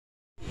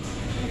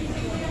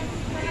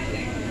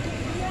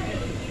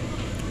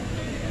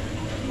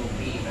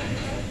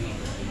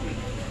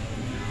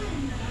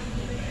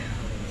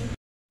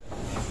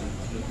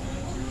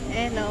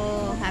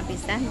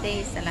happy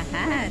Sunday sa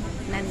lahat.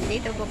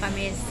 Nandito po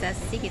kami sa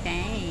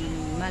Sikitang.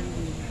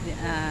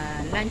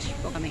 Lunch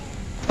po kami.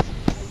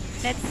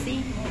 Let's see.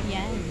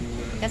 Yan.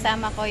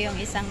 Kasama ko yung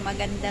isang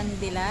magandang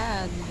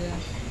dilag.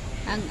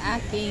 Ang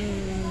aking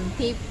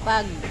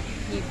hipag.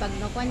 Hipag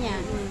no ko niya.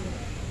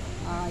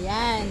 Oh,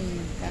 yan.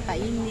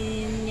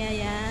 Kakainin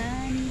niya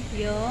yan.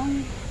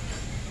 Yung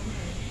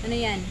ano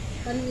yan?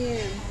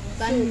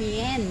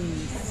 Panmien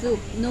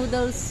soup,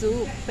 noodle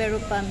soup, pero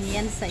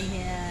pamien sa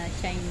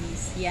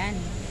Chinese yan.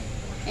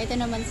 Ito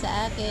naman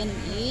sa akin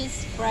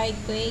is fried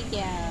kway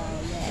teow.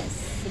 Yes,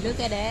 look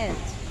at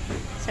it.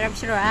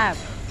 Sarap-sarap.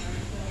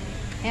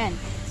 Yan,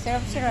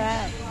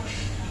 sarap-sarap.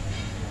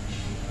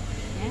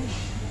 Yan.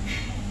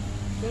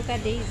 Look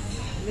at this.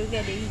 Look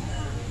at this.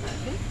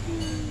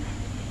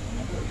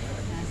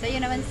 Sa'yo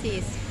naman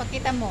sis,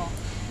 pakita mo.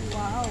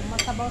 Wow,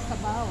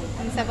 masabaw-sabaw.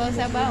 Ang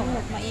sabaw-sabaw.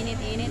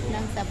 Mainit-init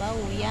ng sabaw.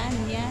 Yan,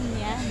 yan,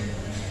 yan.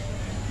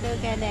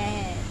 Look at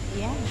that.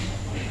 Yan.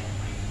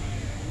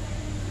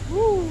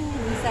 Woo!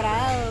 Ang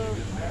sarap.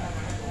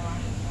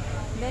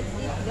 Let's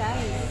eat,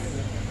 guys.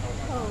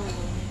 Oh.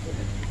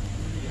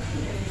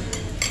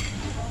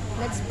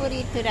 Let's put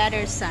it to the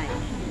other side.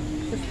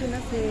 Gusto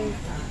na si...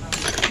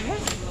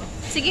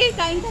 Sige,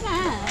 kain ka na.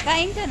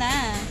 Kain ka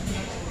na.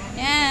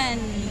 Yan.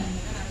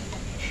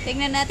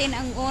 Tingnan natin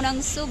ang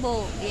unang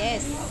subo.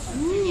 Yes.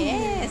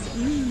 Yes.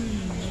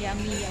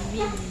 Yummy,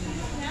 yummy.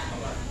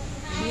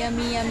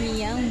 Yummy, yummy,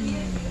 yum.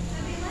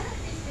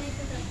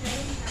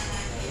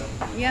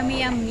 Yummy,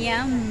 yum,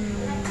 yum.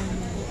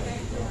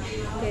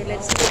 Okay,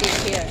 let's put it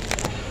here.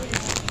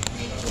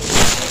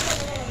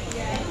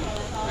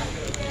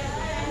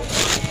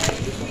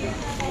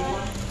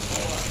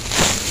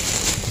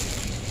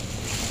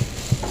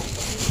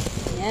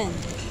 Yan.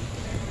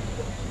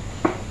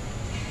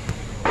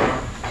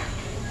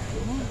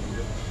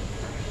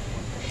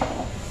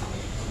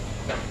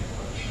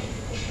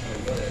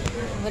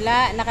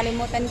 Wala,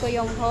 nakalimutan ko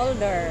yung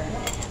holder.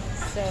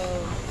 So,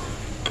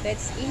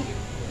 let's eat.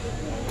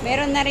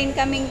 Meron na rin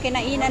kaming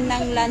kinainan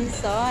ng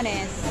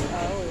lansones.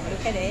 Oh,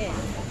 look at it.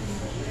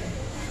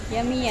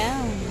 Yummy,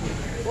 yum.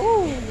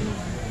 Ooh.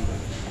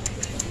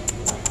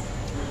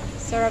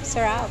 Sarap,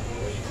 sarap.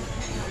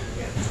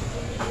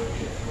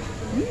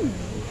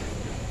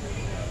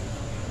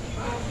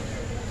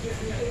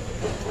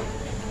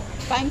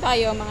 Kain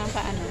tayo mga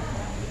kaano.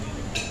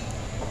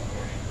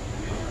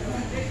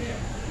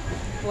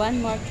 One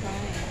more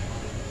try.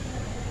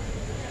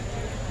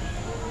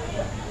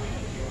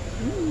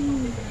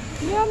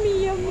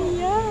 Yummy, yummy,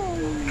 yum.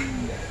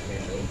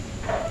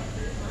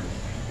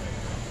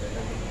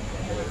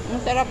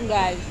 Ang sarap,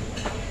 guys.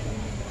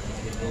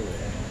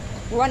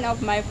 One of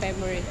my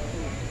favorite.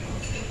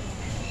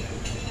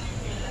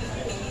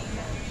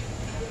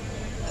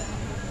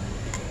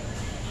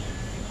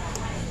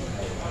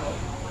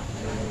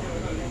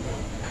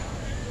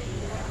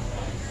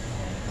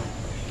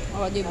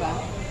 Oh, diba?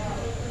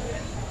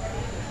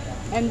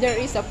 And there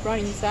is a prawn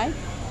inside.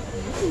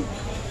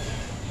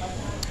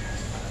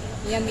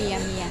 Yummy,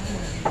 yummy, yummy.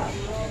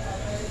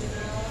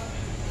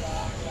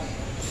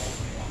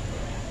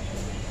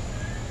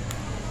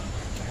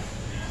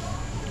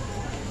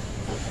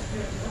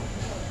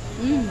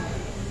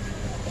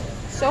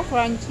 So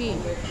crunchy.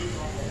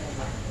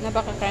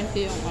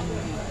 Napaka-crunchy yung ano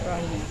niya,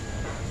 prawn niya.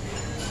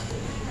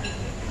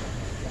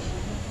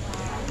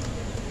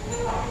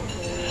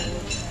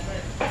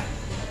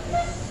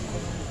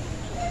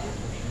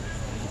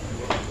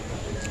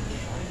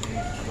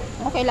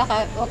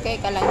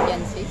 Okay ka lang dyan,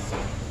 sis.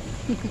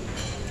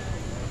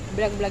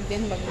 Vlog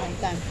din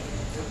bagmantan.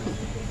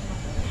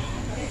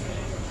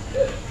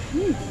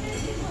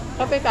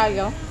 Kape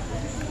tayo?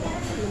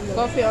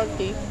 Coffee or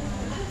tea?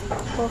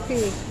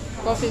 Coffee.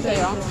 Coffee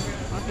sa'yo?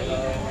 Okay.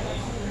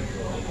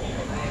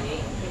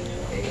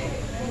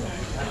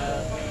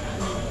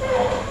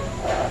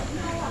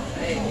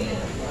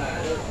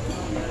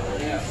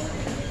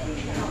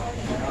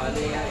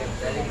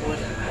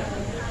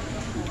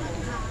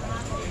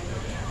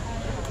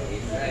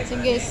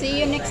 Sige, see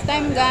you next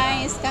time,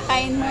 guys.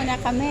 Kakain muna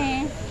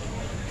kami.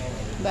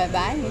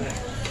 Bye-bye.